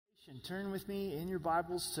Turn with me in your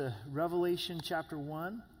Bibles to Revelation chapter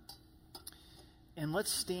 1. And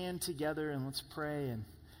let's stand together and let's pray and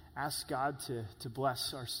ask God to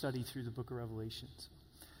bless our study through the book of Revelation.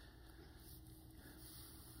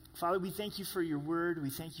 Father, we thank you for your word.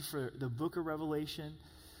 We thank you for the book of Revelation.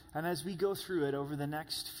 And as we go through it over the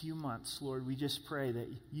next few months, Lord, we just pray that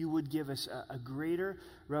you would give us a greater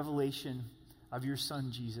revelation of your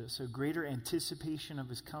Son, Jesus, a greater anticipation of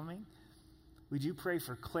his coming. We do pray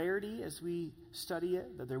for clarity as we study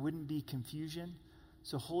it, that there wouldn't be confusion.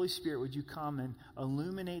 So Holy Spirit, would you come and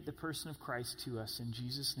illuminate the person of Christ to us? In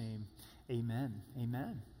Jesus' name, amen.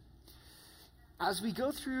 Amen. As we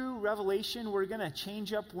go through Revelation, we're going to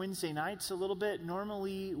change up Wednesday nights a little bit.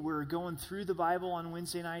 Normally, we're going through the Bible on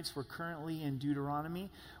Wednesday nights. We're currently in Deuteronomy.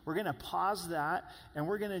 We're going to pause that, and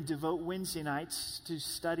we're going to devote Wednesday nights to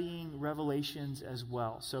studying Revelations as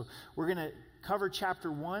well. So we're going to cover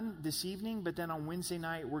chapter 1 this evening, but then on Wednesday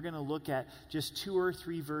night, we're going to look at just 2 or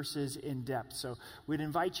 3 verses in depth. So we'd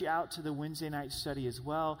invite you out to the Wednesday night study as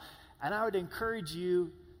well. And I would encourage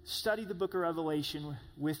you, study the book of Revelation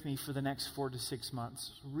with me for the next 4 to 6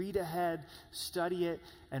 months. Read ahead, study it,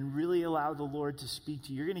 and really allow the Lord to speak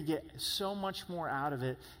to you. You're going to get so much more out of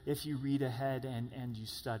it if you read ahead and you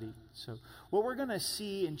study. So what we're going to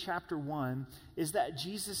see in chapter 1 is that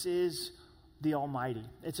Jesus is the Almighty.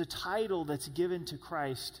 It's a title that's given to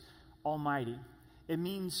Christ, Almighty. It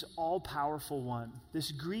means all-powerful one.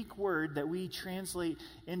 This Greek word that we translate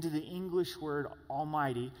into the English word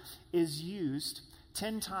Almighty is used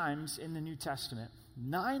 10 times in the New Testament.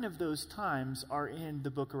 9 of those times are in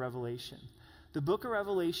the book of Revelation. The book of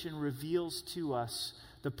Revelation reveals to us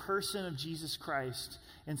the person of Jesus Christ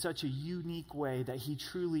in such a unique way that he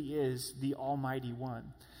truly is the Almighty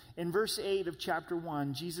One. In verse 8 of chapter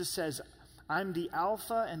 1, Jesus says, "I'm the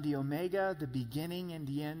Alpha and the Omega, the beginning and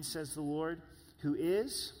the end, says the Lord, who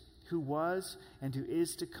is, who was, and who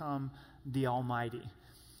is to come, the Almighty."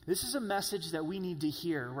 This is a message that we need to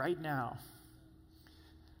hear right now.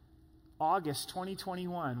 August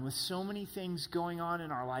 2021, with so many things going on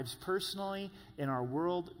in our lives personally, in our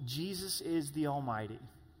world, Jesus is the Almighty.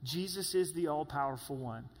 Jesus is the all-powerful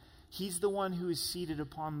one. He's the one who is seated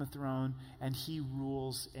upon the throne, and he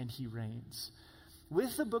rules and he reigns.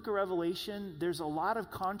 With the book of Revelation, there's a lot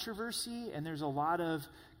of controversy and there's a lot of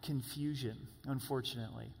confusion,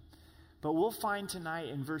 unfortunately. But we'll find tonight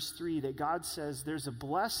in verse 3 that God says there's a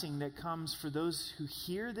blessing that comes for those who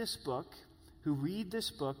hear this book, who read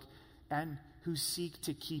this book, and who seek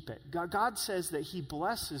to keep it. God says that he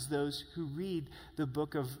blesses those who read the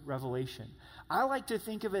book of Revelation. I like to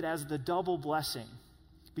think of it as the double blessing,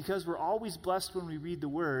 because we're always blessed when we read the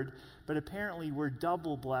word, but apparently we're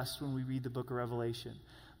double blessed when we read the book of Revelation.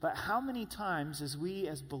 But how many times as we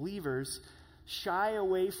as believers shy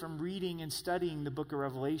away from reading and studying the book of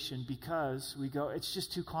Revelation because we go, it's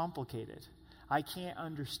just too complicated. I can't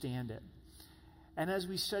understand it. And as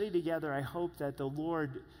we study together, I hope that the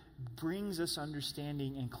Lord brings us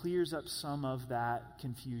understanding and clears up some of that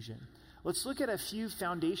confusion. Let's look at a few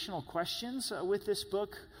foundational questions with this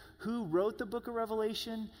book. Who wrote the book of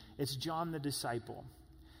Revelation? It's John the disciple.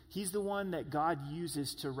 He's the one that God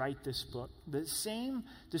uses to write this book. The same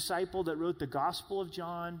disciple that wrote the Gospel of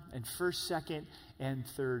John and 1st, 2nd, and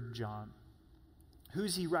 3rd John.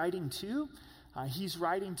 Who's he writing to? He's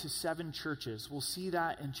writing to 7 churches. We'll see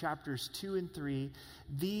that in chapters 2 and 3.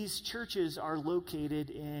 These churches are located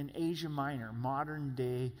in Asia Minor,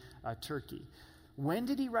 modern-day Turkey. When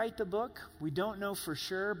did he write the book? We don't know for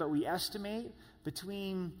sure, but we estimate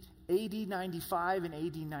between AD 95 and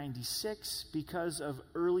AD 96 because of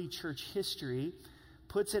early church history,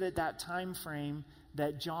 puts it at that time frame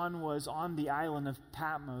that John was on the island of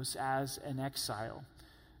Patmos as an exile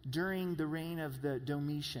during the reign of the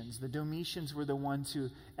Domitians. The Domitians were the ones who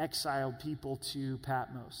exiled people to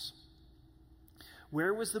Patmos.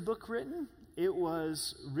 Where was the book written? It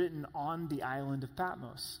was written on the island of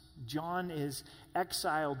Patmos. John is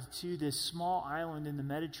exiled to this small island in the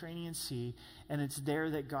Mediterranean Sea, and it's there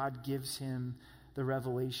that God gives him the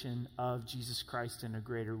revelation of Jesus Christ in a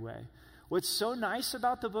greater way. What's so nice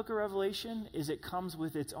about the book of Revelation is it comes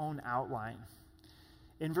with its own outline.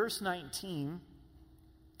 In verse 19,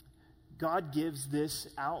 God gives this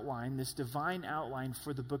outline, this divine outline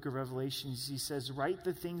for the book of Revelation. He says, "Write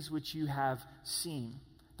the things which you have seen."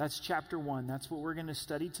 That's chapter 1. That's what we're going to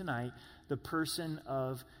study tonight, the person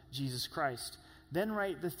of Jesus Christ. Then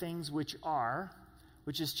write the things which are,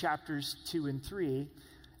 which is chapters 2 and 3,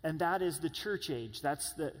 and that is the church age.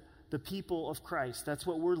 That's the people of Christ. That's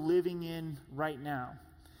what we're living in right now.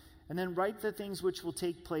 And then write the things which will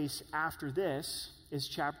take place after this, is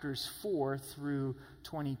chapters 4 through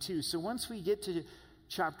 22. So once we get to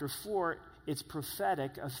chapter 4, it's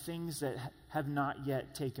prophetic of things that have not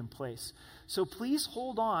yet taken place. So please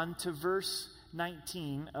hold on to verse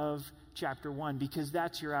 19 of chapter 1, because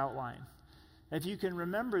that's your outline. If you can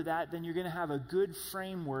remember that, then you're going to have a good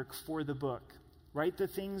framework for the book. Write the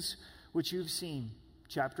things which you've seen,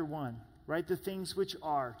 chapter 1. Write the things which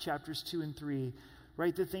are, chapters 2 and 3.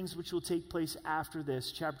 Write the things which will take place after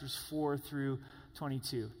this, chapters 4 through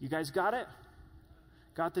 22. You guys got it?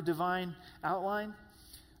 Got the divine outline?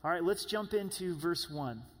 All right, let's jump into verse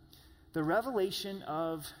 1. The revelation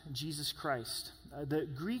of Jesus Christ. The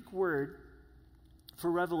Greek word for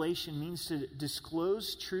revelation means to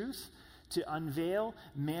disclose truth, to unveil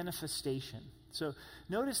manifestation. So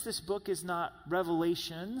notice this book is not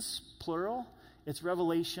revelations, plural. It's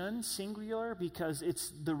revelation, singular, because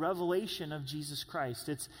it's the revelation of Jesus Christ.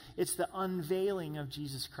 It's the unveiling of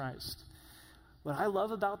Jesus Christ. What I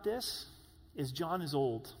love about this is John is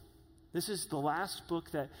old. This is the last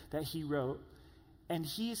book that he wrote, and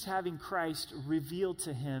he's having Christ revealed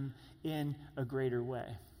to him in a greater way.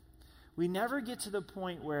 We never get to the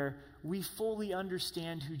point where we fully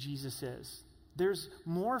understand who Jesus is. There's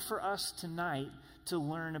more for us tonight to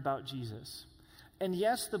learn about Jesus. And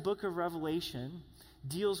yes, the book of Revelation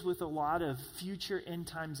deals with a lot of future end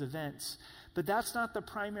times events, but that's not the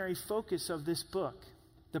primary focus of this book.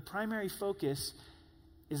 The primary focus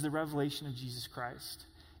is the revelation of Jesus Christ.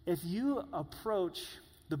 If you approach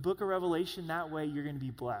the book of Revelation that way, you're going to be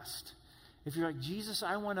blessed. If you're like, Jesus,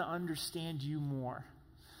 I want to understand you more.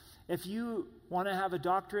 If you want to have a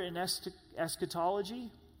doctorate in eschatology,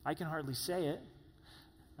 I can hardly say it,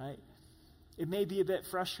 right? It may be a bit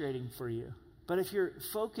frustrating for you. But if your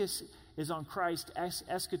focus is on Christ,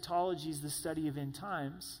 eschatology is the study of end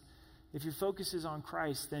times. If your focus is on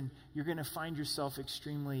Christ, then you're going to find yourself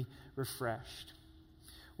extremely refreshed.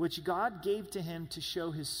 Which God gave to him to show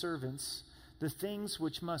his servants the things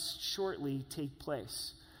which must shortly take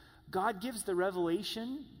place. God gives the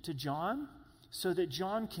revelation to John so that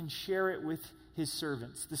John can share it with his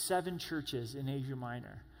servants, the 7 churches in Asia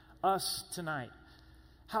Minor, us tonight.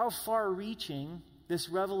 How far-reaching this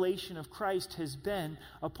revelation of Christ has been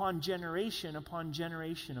upon generation, upon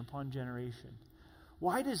generation, upon generation.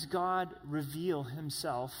 Why does God reveal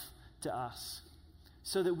himself to us?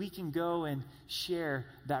 So that we can go and share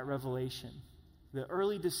that revelation. The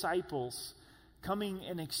early disciples coming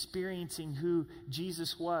and experiencing who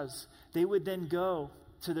Jesus was, they would then go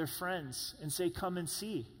to their friends and say, come and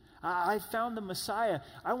see. I found the Messiah.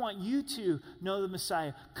 I want you to know the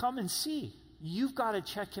Messiah. Come and see. You've got to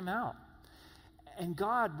check him out. And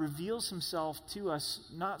God reveals himself to us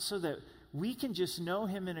not so that we can just know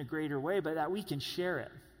him in a greater way, but that we can share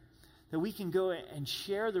it. That we can go and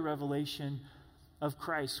share the revelation of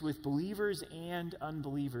Christ with believers and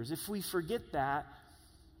unbelievers. If we forget that,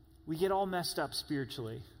 we get all messed up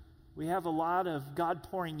spiritually. We have a lot of God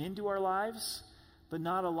pouring into our lives, but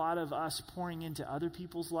not a lot of us pouring into other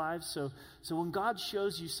people's lives. So when God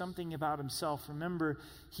shows you something about himself, remember,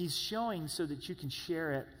 he's showing so that you can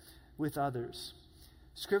share it with others.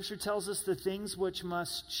 Scripture tells us the things which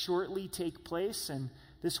must shortly take place, and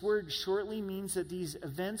this word shortly means that these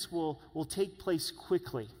events will take place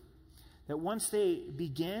quickly. That once they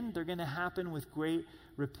begin, they're going to happen with great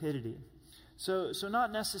rapidity. So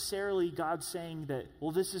not necessarily God saying that,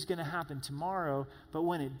 well, this is going to happen tomorrow, but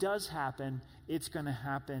when it does happen, it's going to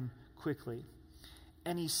happen quickly.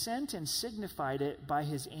 And he sent and signified it by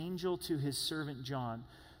his angel to his servant John.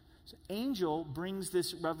 So angel brings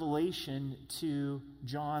this revelation to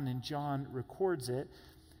John, and John records it.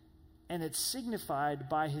 And it's signified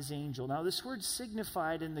by his angel. Now, this word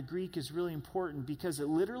signified in the Greek is really important because it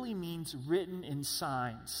literally means written in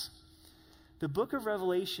signs. The book of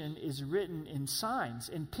Revelation is written in signs,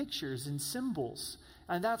 in pictures, in symbols.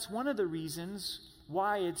 And that's one of the reasons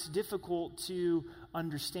why it's difficult to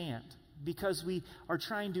understand, because we are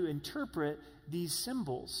trying to interpret these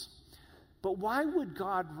symbols. But why would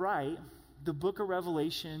God write the book of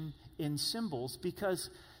Revelation in symbols? Because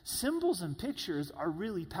symbols and pictures are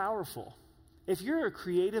really powerful. If you're a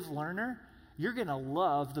creative learner, you're going to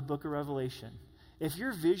love the book of Revelation. If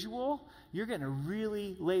you're visual, you're going to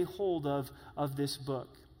really lay hold of this book.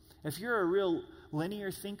 If you're a real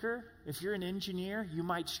linear thinker, if you're an engineer, you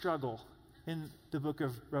might struggle in the book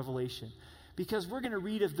of Revelation. Because we're going to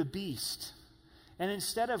read of the beast. And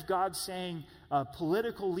instead of God saying a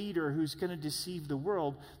political leader who's going to deceive the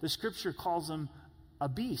world, the scripture calls him a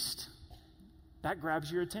beast. That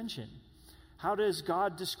grabs your attention. How does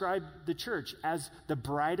God describe the church? As the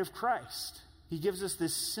bride of Christ. He gives us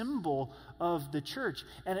this symbol of the church,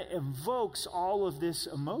 and it evokes all of this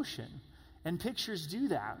emotion. And pictures do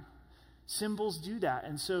that. Symbols do that.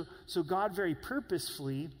 And so God very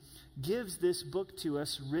purposefully gives this book to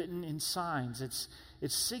us written in signs.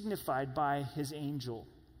 It's signified by his angel.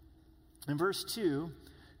 In verse 2,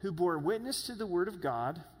 who bore witness to the word of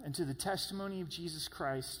God and to the testimony of Jesus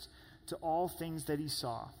Christ to all things that he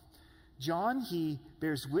saw. John, he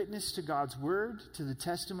bears witness to God's word, to the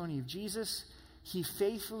testimony of Jesus. He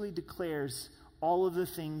faithfully declares all of the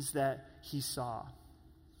things that he saw.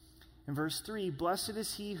 In verse 3, blessed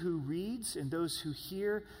is he who reads and those who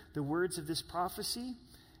hear the words of this prophecy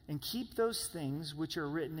and keep those things which are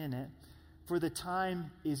written in it, for the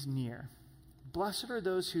time is near. Blessed are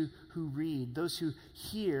those who read, those who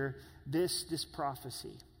hear this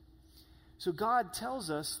prophecy. So God tells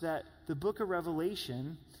us that the book of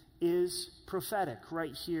Revelation is prophetic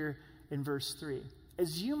right here in verse 3.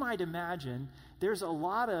 As you might imagine, there's a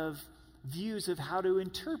lot of views of how to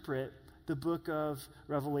interpret the book of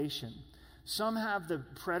Revelation. Some have the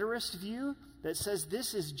preterist view that says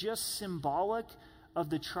this is just symbolic of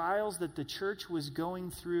the trials that the church was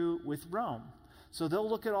going through with Rome. So they'll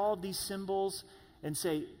look at all of these symbols and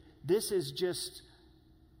say, this is just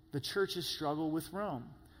the church's struggle with Rome.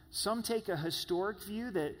 Some take a historic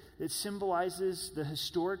view that symbolizes the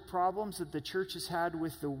historic problems that the church has had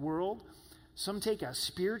with the world. Some take a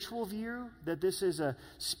spiritual view that this is a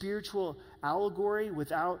spiritual allegory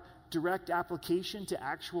without direct application to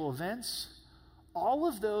actual events. All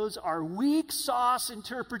of those are weak sauce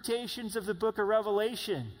interpretations of the book of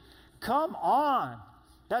Revelation. Come on.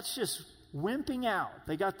 That's just wimping out.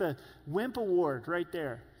 They got the wimp award right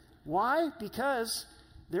there. Why? Because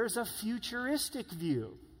there's a futuristic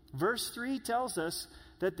view. Verse 3 tells us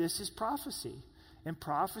that this is prophecy, and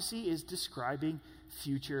prophecy is describing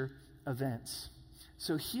future events.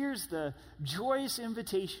 So here's the joyous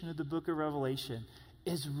invitation of the book of Revelation,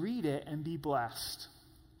 is read it and be blessed.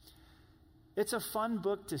 It's a fun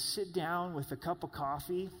book to sit down with a cup of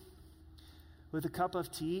coffee, with a cup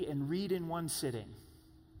of tea, and read in one sitting.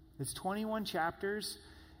 It's 21 chapters.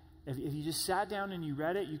 If you just sat down and you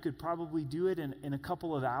read it, you could probably do it in a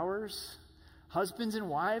couple of hours. Husbands and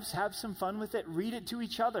wives, have some fun with it. Read it to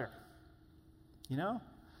each other. You know?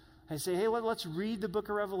 I say, hey, let's read the book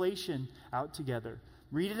of Revelation out together.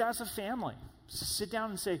 Read it as a family. Sit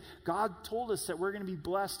down and say, God told us that we're going to be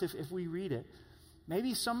blessed if we read it.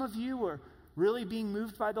 Maybe some of you are really being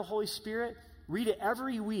moved by the Holy Spirit. Read it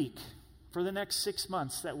every week for the next 6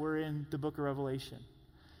 months that we're in the book of Revelation.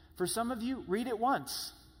 For some of you, read it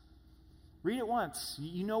once. Read it once.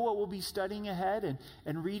 You know what we'll be studying ahead,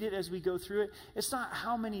 and read it as we go through it. It's not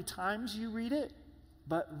how many times you read it,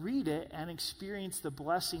 but read it and experience the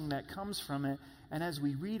blessing that comes from it. And as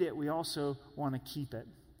we read it, we also want to keep it.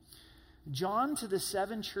 John to the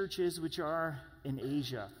 7 churches which are in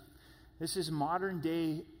Asia. This is modern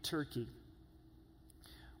day Turkey,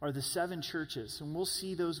 are the 7 churches. And we'll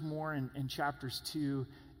see those more in chapters 2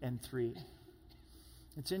 and 3.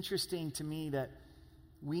 It's interesting to me that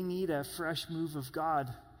we need a fresh move of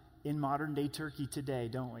God in modern day Turkey today,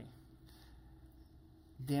 don't we?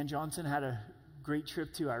 Dan Johnson had a great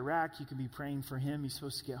trip to Iraq. You can be praying for him. He's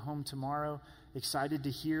supposed to get home tomorrow. Excited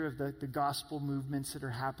to hear of the gospel movements that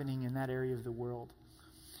are happening in that area of the world.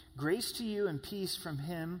 Grace to you and peace from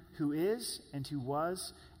him who is and who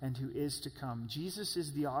was and who is to come. Jesus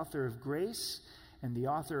is the author of grace and the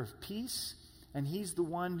author of peace, and he's the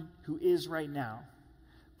one who is right now.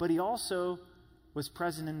 But he also was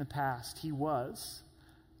present in the past. He was.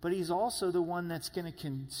 But he's also the one that's going to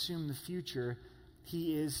consume the future.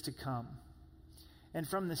 He is to come. And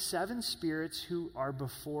from the 7 spirits who are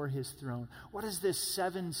before his throne. What is this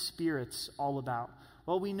 7 spirits all about?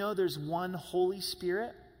 Well, we know there's one Holy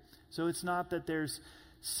Spirit. So it's not that there's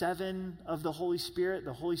 7 of the Holy Spirit.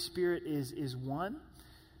 The Holy Spirit is one.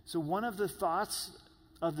 So one of the thoughts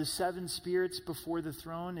of the 7 spirits before the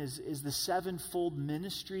throne is the 7-fold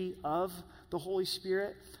ministry of the Holy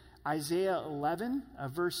Spirit. Isaiah 11,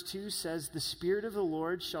 verse 2 says, the Spirit of the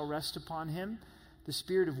Lord shall rest upon him, the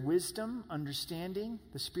Spirit of wisdom, understanding,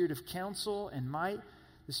 the Spirit of counsel and might,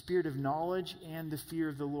 the Spirit of knowledge, and the fear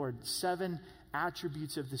of the Lord. 7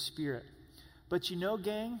 attributes of the Spirit. But you know,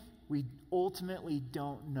 gang, we ultimately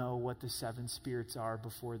don't know what the 7 spirits are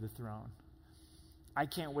before the throne. I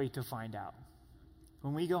can't wait to find out.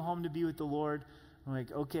 When we go home to be with the Lord, I'm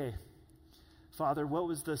like, okay, Father, what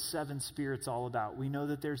was the 7 spirits all about? We know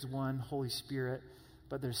that there's one Holy Spirit,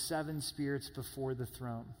 but there's 7 spirits before the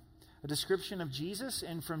throne. A description of Jesus,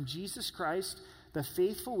 and from Jesus Christ, the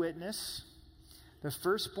faithful witness, the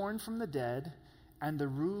firstborn from the dead, and the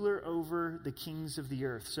ruler over the kings of the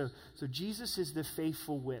earth. So Jesus is the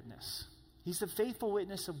faithful witness. He's the faithful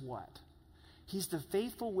witness of what? He's the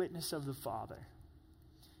faithful witness of the Father.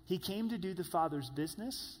 He came to do the Father's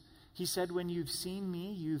business. He said, when you've seen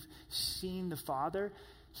me, you've seen the Father.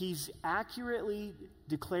 He's accurately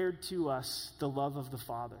declared to us the love of the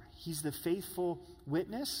Father. He's the faithful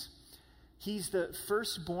witness. He's the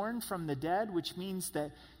firstborn from the dead, which means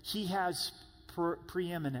that he has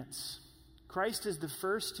preeminence. Christ is the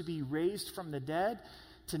first to be raised from the dead,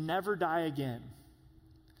 to never die again.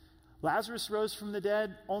 Lazarus rose from the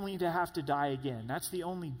dead only to have to die again. That's the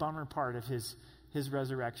only bummer part of his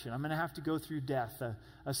resurrection. I'm going to have to go through death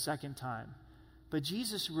a second time. But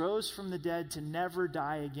Jesus rose from the dead to never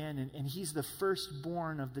die again, and he's the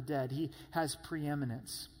firstborn of the dead. He has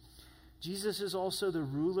preeminence. Jesus is also the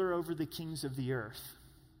ruler over the kings of the earth.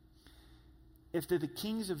 If the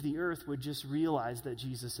kings of the earth would just realize that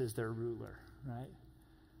Jesus is their ruler, right?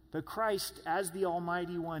 But Christ, as the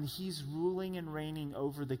Almighty One, he's ruling and reigning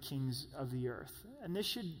over the kings of the earth. And this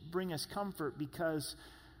should bring us comfort because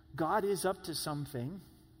God is up to something,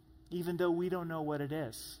 even though we don't know what it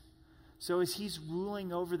is. So as he's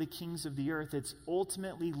ruling over the kings of the earth, it's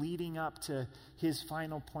ultimately leading up to his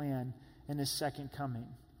final plan and his second coming.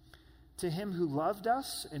 To him who loved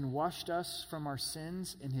us and washed us from our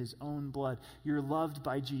sins in his own blood. You're loved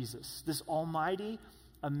by Jesus. This almighty,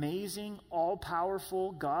 amazing,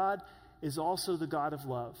 all-powerful God is also the God of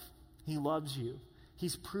love. He loves you.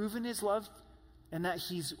 He's proven his love and that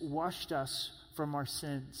he's washed us from our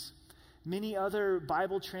sins. Many other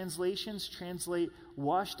Bible translations translate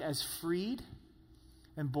washed as freed,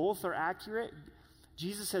 and both are accurate.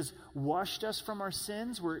 Jesus has washed us from our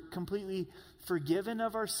sins. We're completely forgiven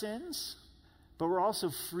of our sins, but we're also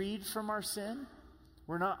freed from our sin.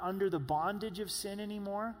 We're not under the bondage of sin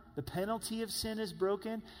anymore. The penalty of sin is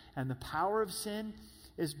broken, and the power of sin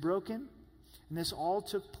is broken. And this all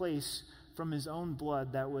took place from his own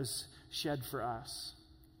blood that was shed for us.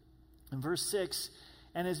 In verse 6,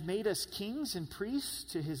 and has made us kings and priests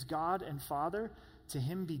to his God and Father. To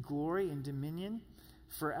him be glory and dominion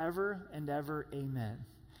forever and ever. Amen.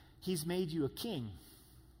 He's made you a king.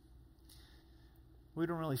 We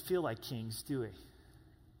don't really feel like kings, do we?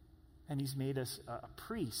 And he's made us a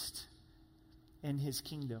priest in his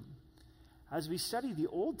kingdom. As we study the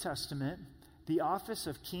Old Testament, the office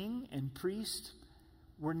of king and priest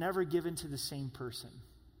were never given to the same person.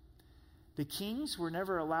 The kings were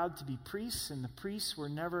never allowed to be priests, and the priests were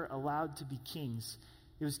never allowed to be kings.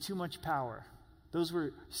 It was too much power. Those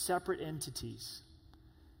were separate entities.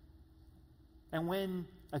 And when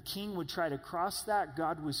a king would try to cross that,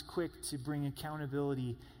 God was quick to bring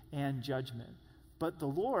accountability and judgment. But the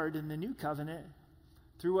Lord in the new covenant,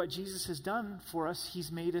 through what Jesus has done for us,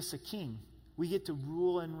 he's made us a king. We get to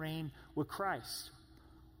rule and reign with Christ.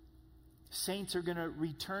 Saints are going to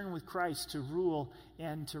return with Christ to rule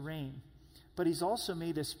and to reign. But he's also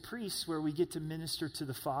made us priests where we get to minister to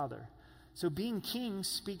the Father. So being king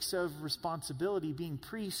speaks of responsibility. Being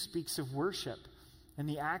priest speaks of worship and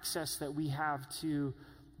the access that we have to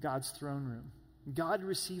God's throne room. God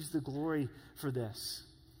receives the glory for this.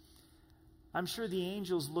 I'm sure the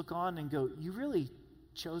angels look on and go, you really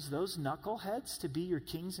chose those knuckleheads to be your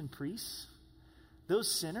kings and priests?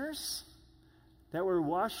 Those sinners that were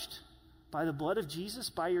washed by the blood of Jesus,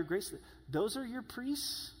 by your grace, those are your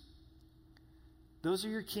priests? Those are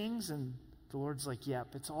your kings? And the Lord's like, yep,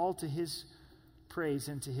 it's all to his praise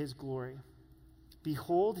and to his glory.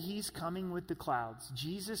 Behold, he's coming with the clouds.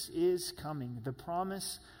 Jesus is coming. The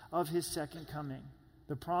promise of his second coming.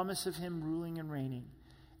 The promise of him ruling and reigning.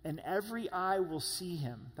 And every eye will see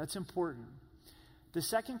him. That's important. The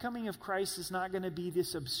second coming of Christ is not going to be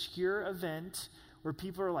this obscure event where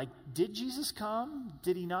people are like, did Jesus come?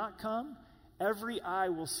 Did he not come? Every eye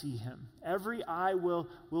will see him. Every eye will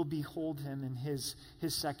behold him in his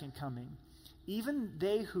second coming. Even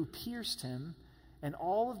they who pierced him, and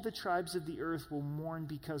all of the tribes of the earth will mourn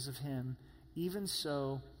because of him. Even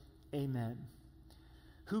so, amen.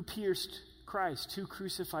 Who pierced Christ? Who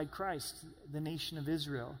crucified Christ? The nation of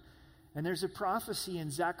Israel. And there's a prophecy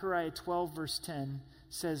in Zechariah 12, verse 10,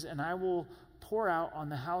 says, and I will pour out on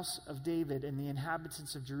the house of David and the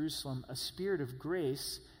inhabitants of Jerusalem a spirit of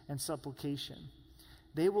grace and supplication.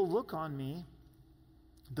 They will look on me,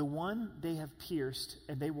 the one they have pierced,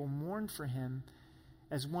 and they will mourn for him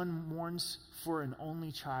as one mourns for an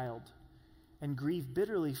only child, and grieve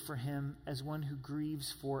bitterly for him as one who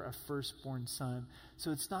grieves for a firstborn son.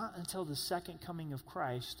 So it's not until the second coming of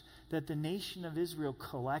Christ that the nation of Israel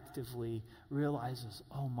collectively realizes,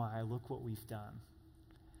 oh my, look what we've done.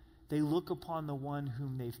 They look upon the one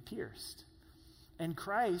whom they've pierced. And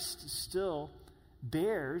Christ still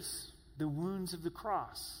bears the wounds of the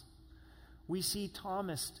cross. We see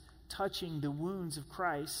Thomas touching the wounds of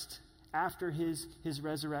Christ after his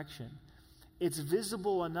resurrection. it's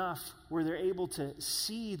visible enough where they're able to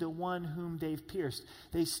see the one whom they've pierced.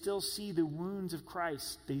 They still see the wounds of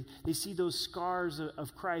Christ. They see those scars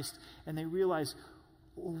of Christ, and they realize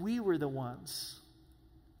we were the ones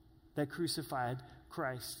that crucified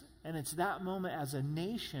Christ. And it's that moment as a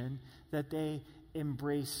nation that they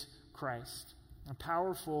embrace Christ. A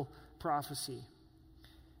powerful prophecy.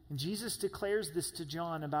 And Jesus declares this to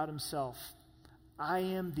John about himself. I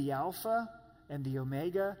am the Alpha and the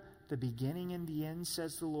Omega, the beginning and the end,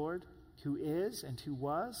 says the Lord, who is and who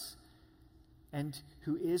was and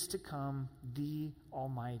who is to come, the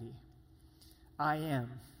Almighty. I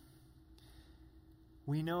am.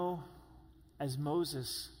 We know as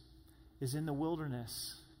Moses is in the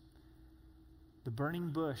wilderness, the burning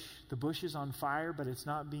bush, the bush is on fire, but it's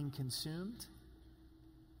not being consumed.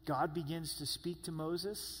 God begins to speak to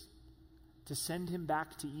Moses, to send him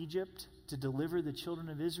back to Egypt, to deliver the children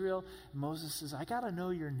of Israel. And Moses says, I got to know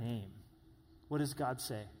your name. What does God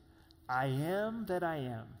say? I am that I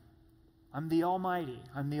am. I'm the Almighty.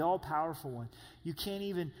 I'm the all-powerful one. You can't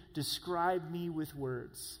even describe me with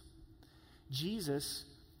words. Jesus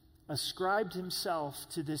ascribed himself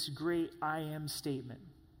to this great I am statement.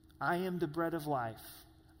 I am the bread of life.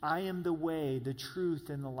 I am the way, the truth,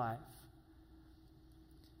 and the life.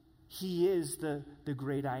 He is the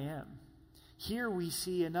great I am. Here we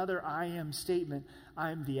see another I am statement.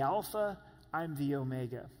 I am the Alpha, I'm the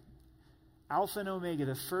Omega. Alpha and Omega,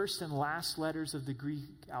 the first and last letters of the Greek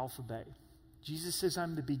alphabet. Jesus says,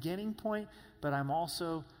 I'm the beginning point, but I'm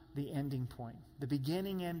also the ending point. The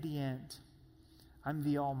beginning and the end. I'm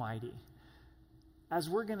the Almighty. As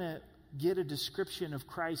we're going to get a description of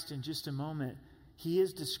Christ in just a moment, he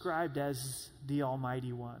is described as the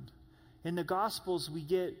Almighty One. In the Gospels, we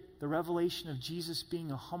get the revelation of Jesus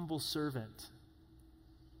being a humble servant,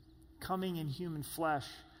 coming in human flesh.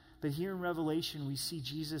 But here in Revelation, we see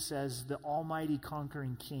Jesus as the almighty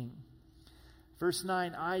conquering king. Verse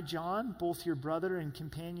 9, I, John, both your brother and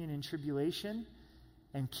companion in tribulation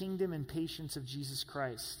and kingdom and patience of Jesus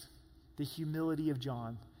Christ. The humility of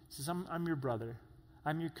John. He says, I'm your brother.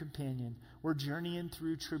 I'm your companion. We're journeying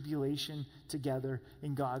through tribulation together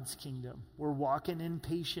in God's kingdom. We're walking in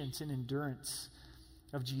patience and endurance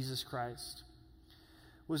of Jesus Christ.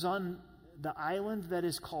 Was on the island that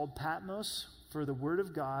is called Patmos for the word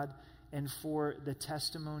of God and for the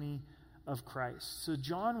testimony of Christ. So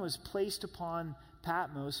John was placed upon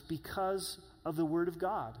Patmos because of the word of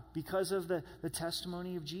God, because of the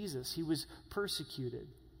testimony of Jesus. He was persecuted.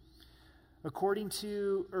 According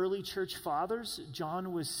to early church fathers,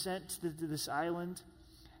 John was sent to this island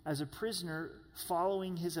as a prisoner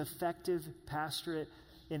following his effective pastorate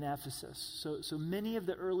in Ephesus. So many of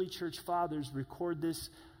the early church fathers record this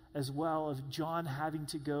as well, of John having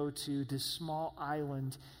to go to this small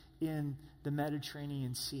island in the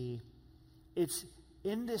Mediterranean Sea. It's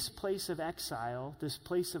in this place of exile, this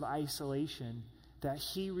place of isolation, that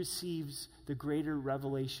he receives the greater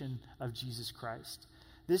revelation of Jesus Christ.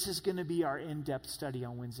 This is going to be our in-depth study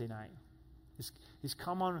on Wednesday night. It's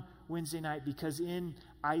come on Wednesday night because in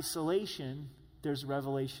isolation, there's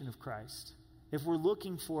revelation of Christ. If we're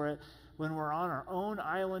looking for it, when we're on our own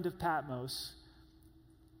island of Patmos,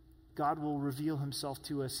 God will reveal himself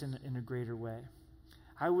to us in a greater way.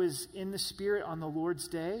 I was in the Spirit on the Lord's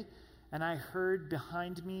day, and I heard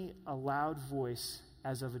behind me a loud voice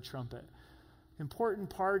as of a trumpet. Important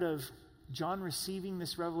part of John receiving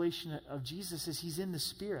this revelation of Jesus is he's in the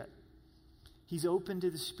Spirit. He's open to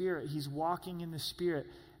the Spirit. He's walking in the Spirit,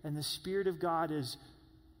 and the Spirit of God is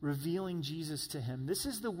revealing Jesus to him. This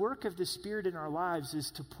is the work of the Spirit in our lives, is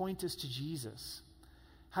to point us to Jesus.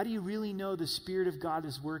 How do you really know the Spirit of God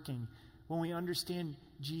is working? When we understand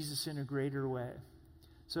Jesus in a greater way.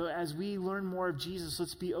 So as we learn more of Jesus,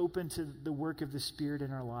 let's be open to the work of the Spirit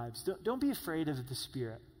in our lives. Don't be afraid of the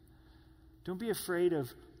Spirit. Don't be afraid of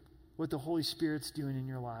what the Holy Spirit's doing in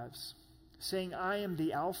your lives. Saying, I am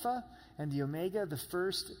the Alpha and the Omega, the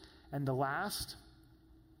first and the last.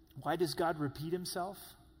 Why does God repeat himself?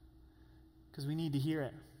 Because we need to hear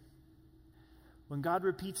it. When God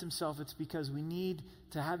repeats himself, it's because we need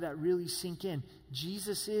to have that really sink in.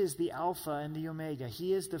 Jesus is the Alpha and the Omega.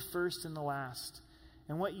 He is the first and the last.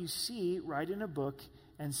 And what you see, write in a book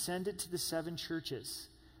and send it to the 7 churches,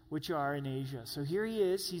 which are in Asia. So here he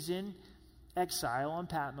is. He's in exile on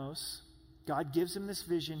Patmos. God gives him this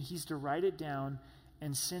vision. He's to write it down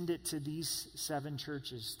and send it to these 7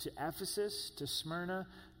 churches. To Ephesus, to Smyrna,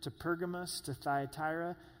 to Pergamos, to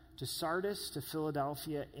Thyatira, to Sardis, to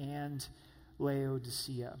Philadelphia, and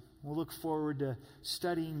Laodicea. We'll look forward to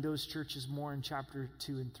studying those churches more in chapter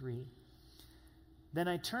 2 and 3. Then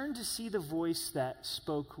I turned to see the voice that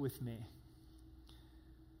spoke with me.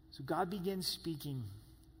 So God begins speaking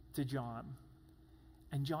to John,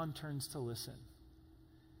 and John turns to listen.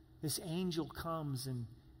 This angel comes and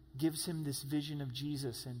gives him this vision of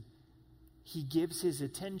Jesus, and he gives his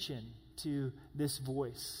attention to this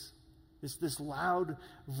voice, this loud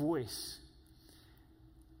voice.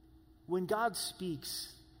 When God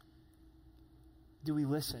speaks, do we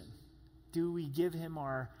listen? Do we give him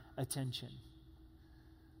our attention?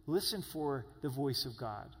 Listen for the voice of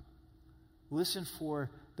God. Listen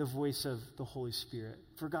for the voice of the Holy Spirit,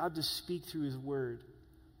 for God to speak through his word,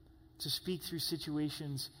 to speak through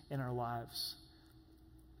situations in our lives.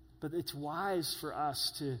 But it's wise for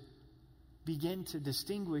us to begin to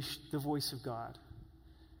distinguish the voice of God.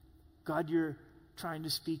 God, you're trying to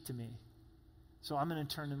speak to me, so I'm going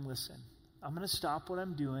to turn and listen. I'm going to stop what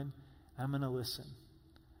I'm doing, and I'm going to listen.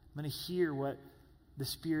 I'm going to hear what the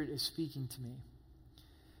Spirit is speaking to me.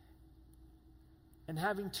 And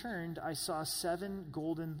having turned, I saw 7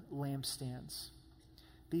 golden lampstands.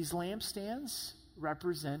 These lampstands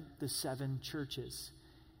represent the 7 churches.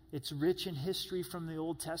 It's rich in history from the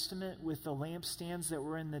Old Testament with the lampstands that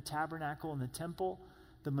were in the tabernacle and the temple,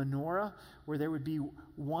 the menorah, where there would be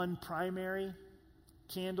 1 primary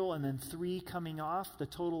candle and then 3 coming off, the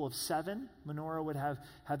total of 7. Menorah would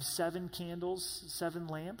have 7 candles, 7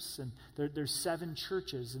 lamps, and there's 7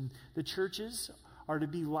 churches. And the churches are to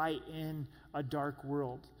be light in a dark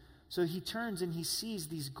world. So he turns and he sees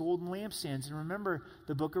these golden lampstands. And remember,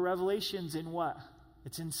 the book of Revelation's in what?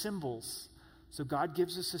 It's in symbols. So God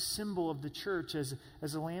gives us a symbol of the church as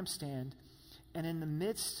a lampstand. And in the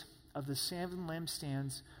midst of the 7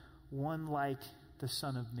 lampstands, one like the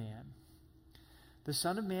Son of Man. The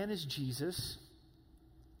Son of Man is Jesus.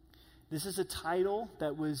 This is a title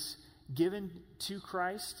that was given to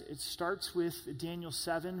Christ. It starts with Daniel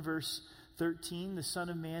 7, verse 13. The Son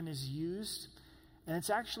of Man is used. And it's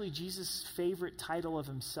actually Jesus' favorite title of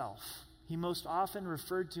himself. He most often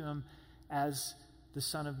referred to him as the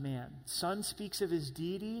Son of Man. Son speaks of his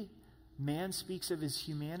deity. Man speaks of his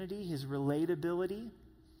humanity, his relatability.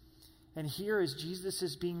 And here, as Jesus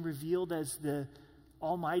is being revealed as the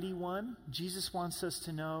Almighty One, Jesus wants us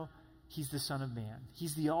to know he's the Son of Man.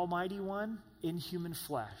 He's the Almighty One in human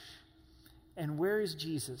flesh. And where is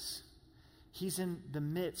Jesus? He's in the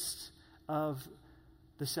midst of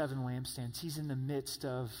the 7 lampstands. He's in the midst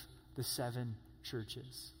of the 7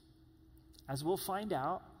 churches. As we'll find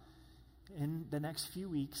out in the next few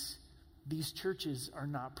weeks, these churches are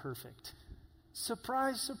not perfect.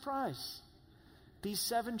 Surprise, surprise. These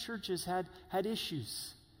 7 churches had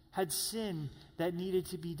issues, had sin that needed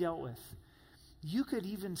to be dealt with. You could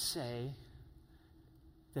even say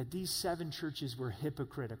that these 7 churches were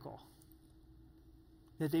hypocritical,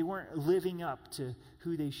 that they weren't living up to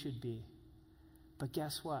who they should be. But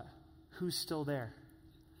guess what? Who's still there?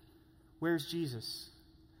 Where's Jesus?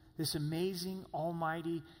 This amazing,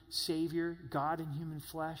 almighty Savior, God in human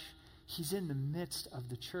flesh, he's in the midst of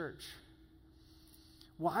the church.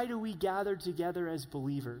 Why do we gather together as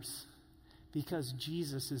believers? Because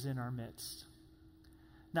Jesus is in our midst.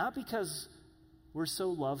 Not because we're so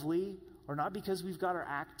lovely, or not because we've got our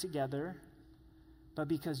act together, but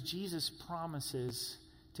because Jesus promises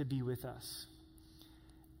to be with us.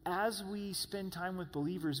 As we spend time with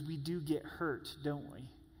believers, we do get hurt, don't we?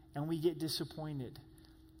 And we get disappointed.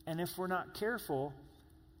 And if we're not careful,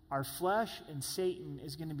 our flesh and Satan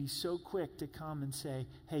is going to be so quick to come and say,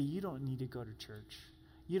 hey, you don't need to go to church.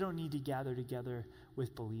 You don't need to gather together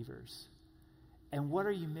with believers. And what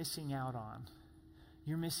are you missing out on?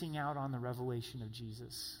 You're missing out on the revelation of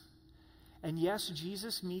Jesus. And yes,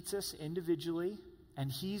 Jesus meets us individually,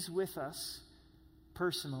 and he's with us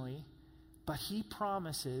personally, but he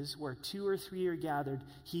promises where 2 or 3 are gathered,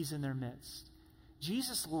 he's in their midst.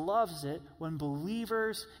 Jesus loves it when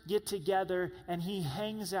believers get together and he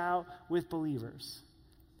hangs out with believers.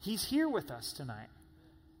 He's here with us tonight.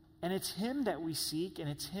 And it's him that we seek, and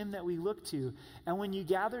it's him that we look to. And when you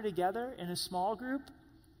gather together in a small group,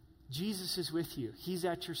 Jesus is with you. He's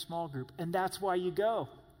at your small group. And that's why you go,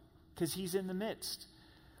 because he's in the midst.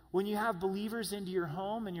 When you have believers into your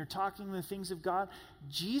home and you're talking the things of God,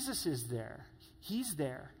 Jesus is there. He's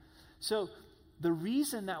there. So the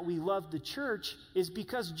reason that we love the church is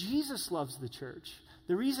because Jesus loves the church.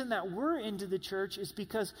 The reason that we're into the church is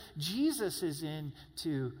because Jesus is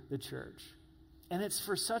into the church. And it's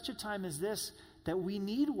for such a time as this that we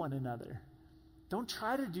need one another. Don't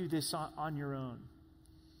try to do this on your own.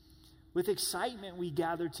 With excitement, we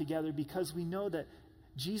gather together because we know that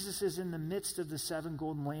Jesus is in the midst of the 7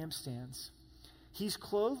 golden lampstands. He's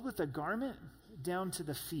clothed with a garment down to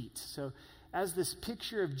the feet. So as this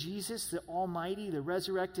picture of Jesus, the Almighty, the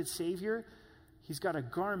resurrected Savior, he's got a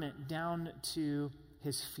garment down to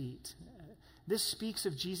his feet. This speaks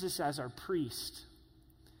of Jesus as our priest.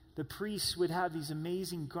 The priests would have these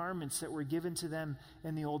amazing garments that were given to them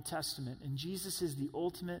in the Old Testament, and Jesus is the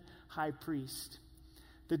ultimate high priest.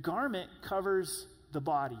 The garment covers the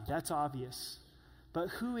body, that's obvious. But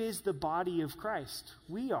who is the body of Christ?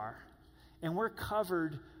 We are, and we're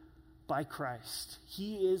covered by Christ.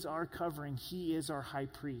 He is our covering. He is our high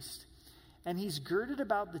priest. And he's girded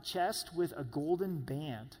about the chest with a golden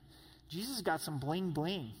band. Jesus got some bling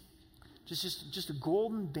bling. Just a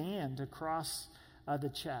golden band across the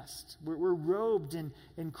chest. We're robed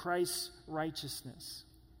in Christ's righteousness.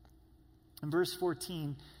 In verse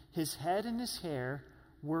 14, his head and his hair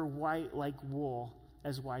were white like wool,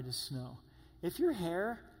 as white as snow. If your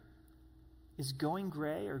hair is going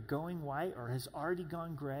gray or going white or has already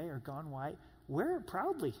gone gray or gone white, wear it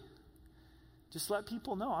proudly. Just let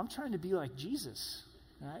people know, I'm trying to be like Jesus,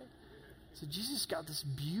 right? So Jesus got this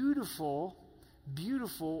beautiful,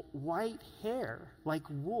 beautiful white hair, like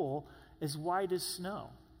wool, as white as snow.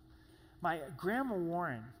 My grandma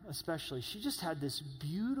Warren, especially, she just had this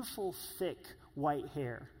beautiful, thick white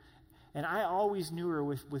hair. And I always knew her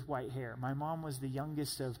with white hair. My mom was the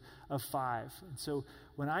youngest of 5. And so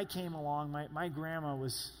when I came along, my grandma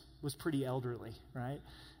was pretty elderly, right?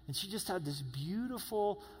 And she just had this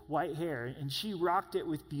beautiful white hair, and she rocked it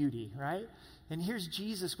with beauty, right? And here's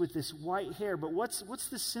Jesus with this white hair, but what's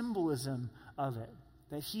the symbolism of it?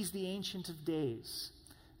 That he's the Ancient of Days.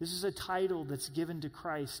 This is a title that's given to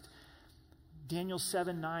Christ. Daniel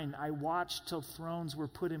 7:9, I watched till thrones were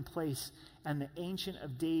put in place, and the Ancient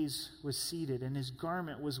of Days was seated, and his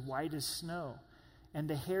garment was white as snow, and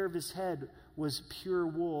the hair of his head was pure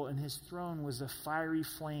wool, and his throne was a fiery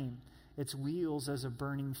flame, its wheels as a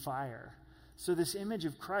burning fire. So this image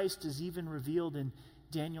of Christ is even revealed in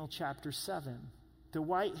Daniel chapter 7. The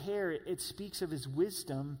white hair, it speaks of his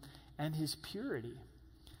wisdom and his purity.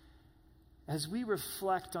 As we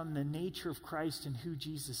reflect on the nature of Christ and who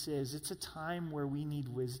Jesus is, it's a time where we need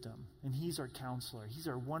wisdom. And he's our counselor. He's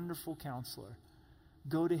our wonderful counselor.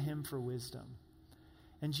 Go to him for wisdom.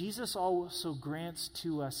 And Jesus also grants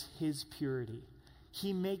to us his purity.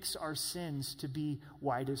 He makes our sins to be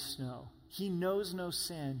white as snow. He knows no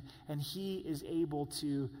sin, and he is able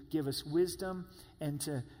to give us wisdom and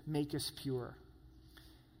to make us pure.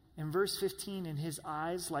 In verse 15, in his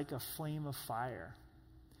eyes like a flame of fire.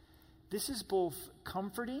 This is both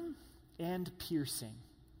comforting and piercing.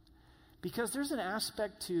 Because there's an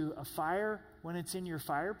aspect to a fire when it's in your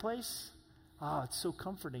fireplace. It's so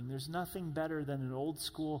comforting. There's nothing better than an old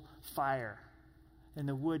school fire and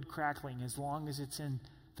the wood crackling as long as it's in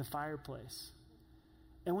the fireplace.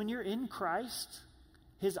 And when you're in Christ,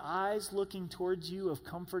 his eyes looking towards you of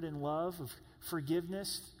comfort and love, of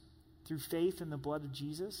forgiveness through faith in the blood of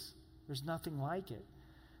Jesus, there's nothing like it.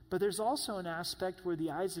 But there's also an aspect where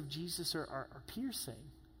the eyes of Jesus are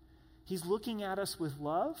piercing. He's looking at us with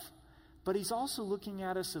love, but he's also looking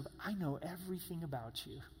at us of, I know everything about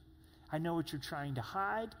you. I know what you're trying to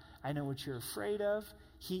hide. I know what you're afraid of.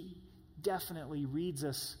 He definitely reads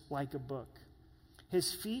us like a book.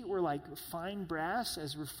 His feet were like fine brass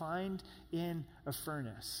as refined in a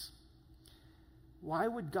furnace. Why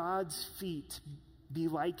would God's feet be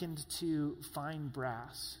likened to fine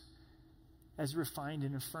brass as refined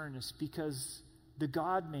in a furnace? Because the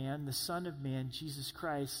God-man, the Son of Man, Jesus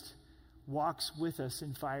Christ, walks with us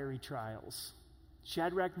in fiery trials.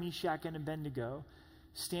 Shadrach, Meshach, and Abednego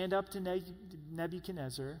stand up to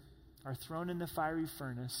Nebuchadnezzar, are thrown in the fiery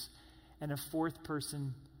furnace, and a fourth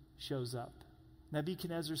person shows up.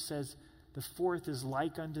 Nebuchadnezzar says, the fourth is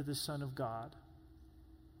like unto the Son of God.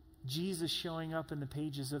 Jesus showing up in the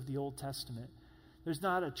pages of the Old Testament. There's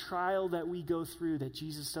not a trial that we go through that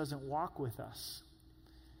Jesus doesn't walk with us.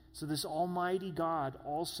 So this almighty God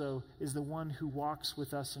also is the one who walks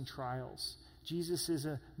with us in trials. Jesus is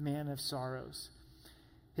a man of sorrows.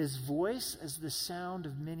 His voice is the sound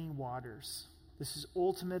of many waters. This is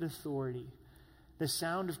ultimate authority. The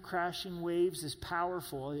sound of crashing waves is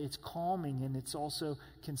powerful. It's calming, and it's also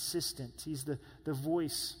consistent. He's the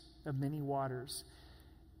voice of many waters.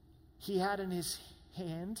 He had in his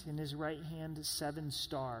right hand, 7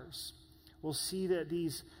 stars. We'll see that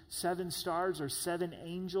these 7 stars are 7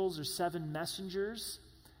 angels or 7 messengers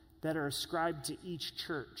that are ascribed to each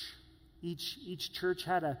church. Each church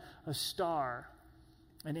had a star,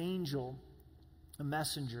 an angel, a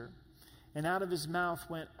messenger. And out of his mouth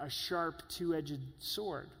went a sharp 2-edged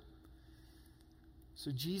sword. So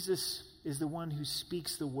Jesus is the one who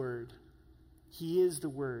speaks the word. He is the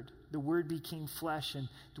word. The word became flesh and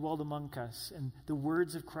dwelled among us. And the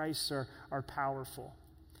words of Christ are powerful.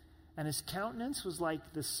 And his countenance was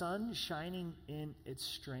like the sun shining in its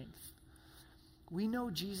strength. We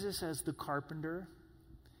know Jesus as the carpenter.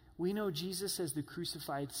 We know Jesus as the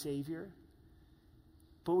crucified Savior.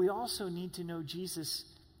 But we also need to know Jesus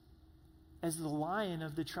as the Lion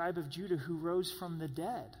of the tribe of Judah who rose from the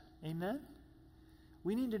dead. Amen?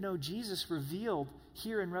 We need to know Jesus revealed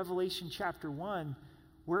here in Revelation chapter 1,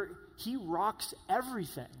 where he rocks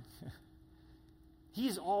everything. He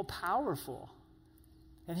is all powerful.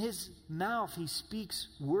 And his mouth, he speaks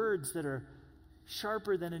words that are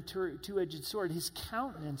sharper than a two-edged sword. His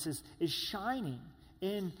countenance is shining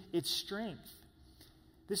in its strength.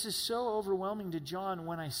 This is so overwhelming to John.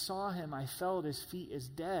 When I saw him, I fell at his feet as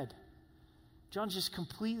dead. John's just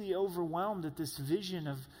completely overwhelmed at this vision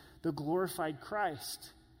of the glorified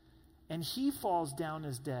Christ. And he falls down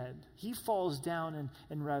as dead. He falls down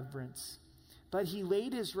in reverence. But he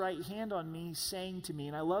laid his right hand on me, saying to me,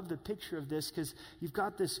 and I love the picture of this because you've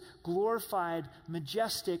got this glorified,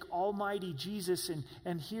 majestic, almighty Jesus,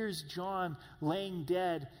 and here's John laying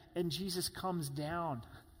dead, and Jesus comes down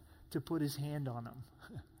to put his hand on him.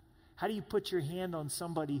 How do you put your hand on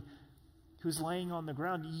somebody who's laying on the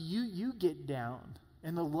ground? You get down.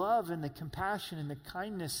 And the love and the compassion and the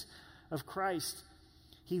kindness of Christ,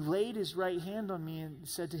 he laid his right hand on me and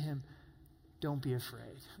said to him, don't be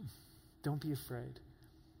afraid. Don't be afraid.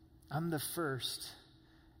 I'm the first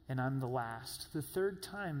and I'm the last. The third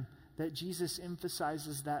time that Jesus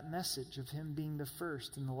emphasizes that message of him being the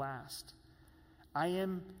first and the last. I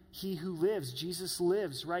am he who lives. Jesus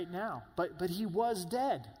lives right now. But he was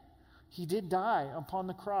dead. He did die upon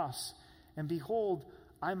the cross. And behold,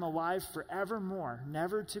 I'm alive forevermore,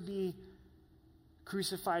 never to be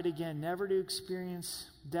crucified again, never to experience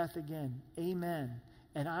death again. Amen.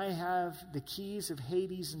 And I have the keys of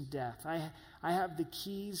Hades and death. I have the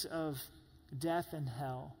keys of death and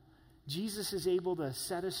hell. Jesus is able to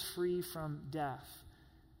set us free from death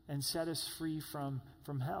and set us free from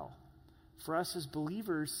hell. For us as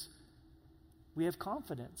believers, we have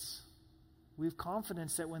confidence. We have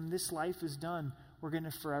confidence that when this life is done, we're going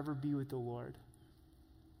to forever be with the Lord.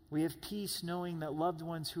 We have peace knowing that loved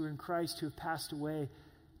ones who are in Christ who have passed away,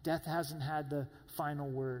 death hasn't had the final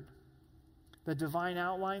word. The divine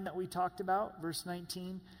outline that we talked about, verse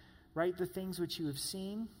 19, write the things which you have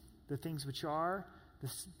seen, the things which are,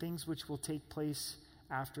 the things which will take place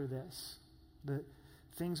after this. The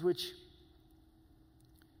things which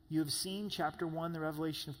you have seen, chapter 1, the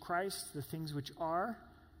revelation of Christ, the things which are,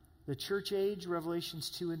 the church age,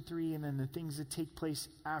 Revelations 2 and 3, and then the things that take place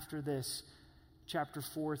after this, chapter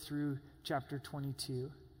 4 through chapter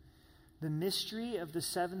 22. The mystery of the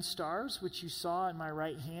 7 stars, which you saw in my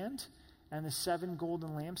right hand, and the 7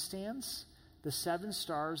 golden lampstands. The 7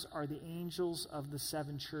 stars are the angels of the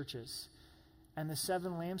 7 churches. And the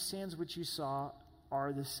 7 lampstands which you saw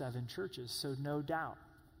are the 7 churches. So no doubt.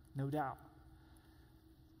 The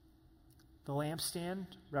lampstand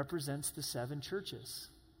represents the 7 churches.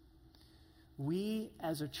 We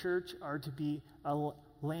as a church are to be a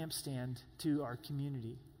lampstand to our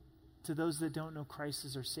community, to those that don't know Christ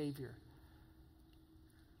as our Savior,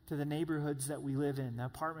 to the neighborhoods that we live in, the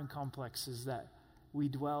apartment complexes that we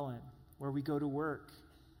dwell in, where we go to work.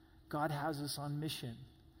 God has us on mission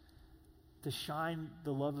to shine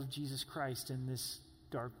the love of Jesus Christ in this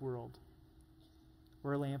dark world.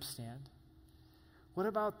 We're a lampstand. What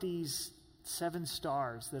about these 7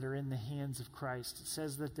 stars that are in the hands of Christ? It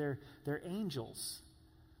says that they're angels.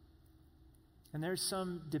 And there's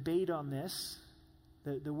some debate on this.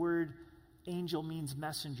 The word angel means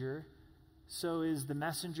messenger. So is the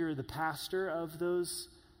messenger the pastor of those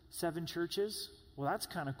 7 churches? Well, that's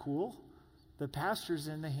kind of cool. The pastor's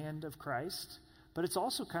in the hand of Christ. But it's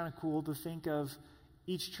also kind of cool to think of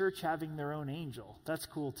each church having their own angel. That's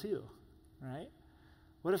cool too, right?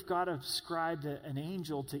 What if God ascribed an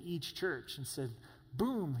angel to each church and said,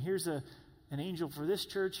 boom, here's an angel for this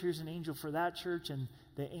church, here's an angel for that church, and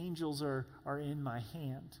the angels are in my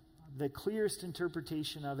hand. The clearest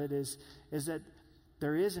interpretation of it is that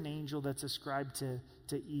there is an angel that's ascribed to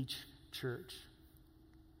each church.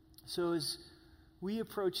 So as we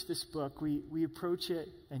approach this book, we approach it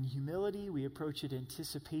in humility, we approach it in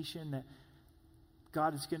anticipation that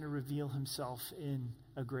God is going to reveal himself in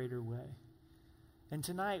a greater way. And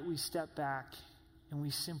tonight we step back and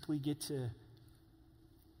we simply get to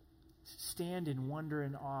stand in wonder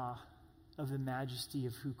and awe of the majesty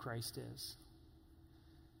of who Christ is.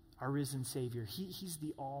 Our risen Savior. He's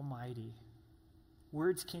the Almighty.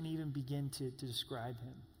 Words can't even begin to describe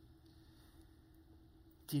him.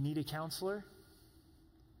 Do you need a counselor?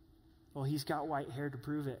 Well, he's got white hair to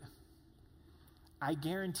prove it. I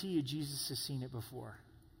guarantee you Jesus has seen it before.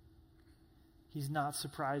 He's not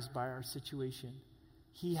surprised by our situation.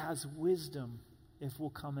 He has wisdom if we'll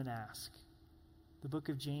come and ask. The book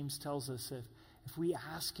of James tells us if we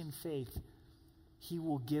ask in faith, he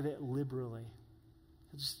will give it liberally.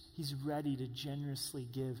 He's ready to generously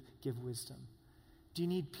give wisdom. Do you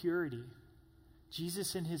need purity?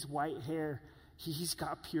 Jesus in his white hair, he's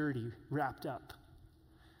got purity wrapped up.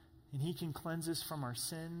 And he can cleanse us from our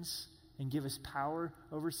sins and give us power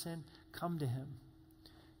over sin. Come to him.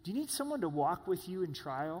 Do you need someone to walk with you in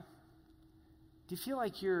trial? Do you feel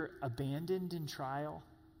like you're abandoned in trial?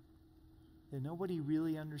 That nobody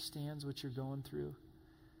really understands what you're going through?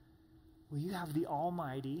 Well, you have the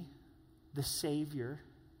Almighty, the Savior,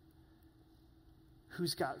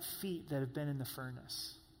 who's got feet that have been in the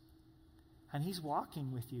furnace. And he's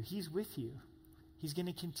walking with you. He's with you. He's going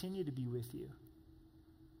to continue to be with you.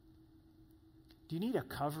 Do you need a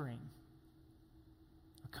covering?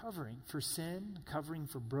 A covering for sin, a covering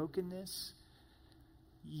for brokenness.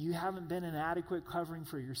 You haven't been an adequate covering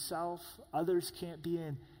for yourself. Others can't be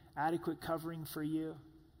an adequate covering for you.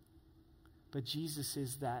 But Jesus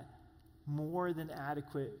is that more than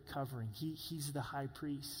adequate covering. He's the high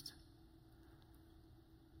priest.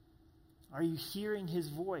 Are you hearing his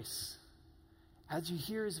voice? As you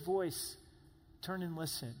hear his voice, turn and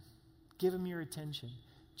listen. Give him your attention.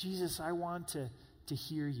 Jesus, I want to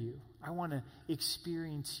hear you. I want to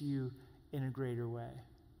experience you in a greater way.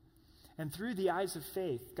 And through the eyes of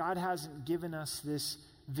faith, God hasn't given us this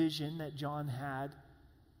vision that John had,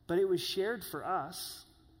 but it was shared for us.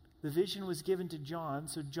 The vision was given to John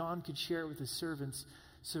so John could share it with his servants.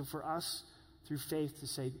 So for us, through faith, to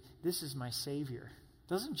say, this is my Savior.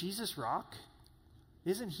 Doesn't Jesus rock?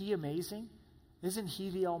 Isn't he amazing? Isn't he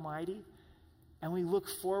the Almighty? And we look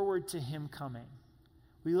forward to him coming.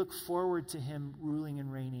 We look forward to him ruling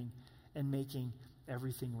and reigning and making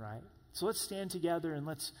everything right. So let's stand together and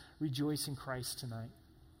let's rejoice in Christ tonight.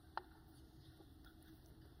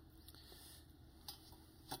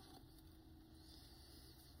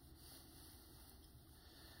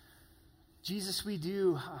 Jesus, we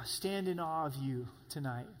do stand in awe of you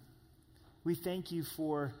tonight. We thank you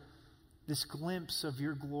for this glimpse of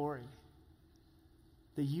your glory,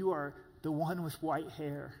 that you are the one with white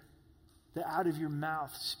hair, that out of your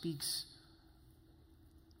mouth speaks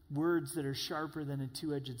words that are sharper than a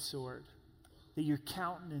two-edged sword, that your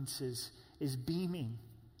countenance is beaming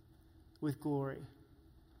with glory,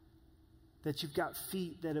 that you've got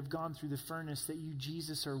feet that have gone through the furnace, that you,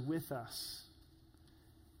 Jesus, are with us,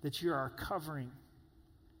 that you're our covering,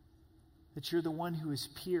 that you're the one who is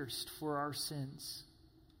pierced for our sins,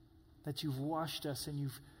 that you've washed us and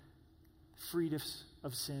you've freed us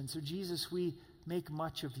of sin. So Jesus, we make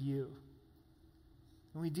much of you.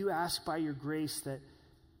 And we do ask by your grace that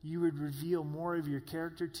you would reveal more of your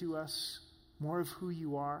character to us, more of who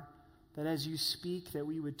you are, that as you speak, that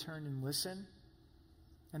we would turn and listen,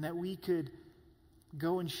 and that we could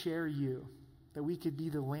go and share you, that we could be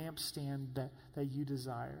the lampstand that you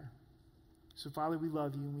desire. So, Father, we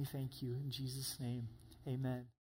love you and we thank you. In Jesus' name, amen.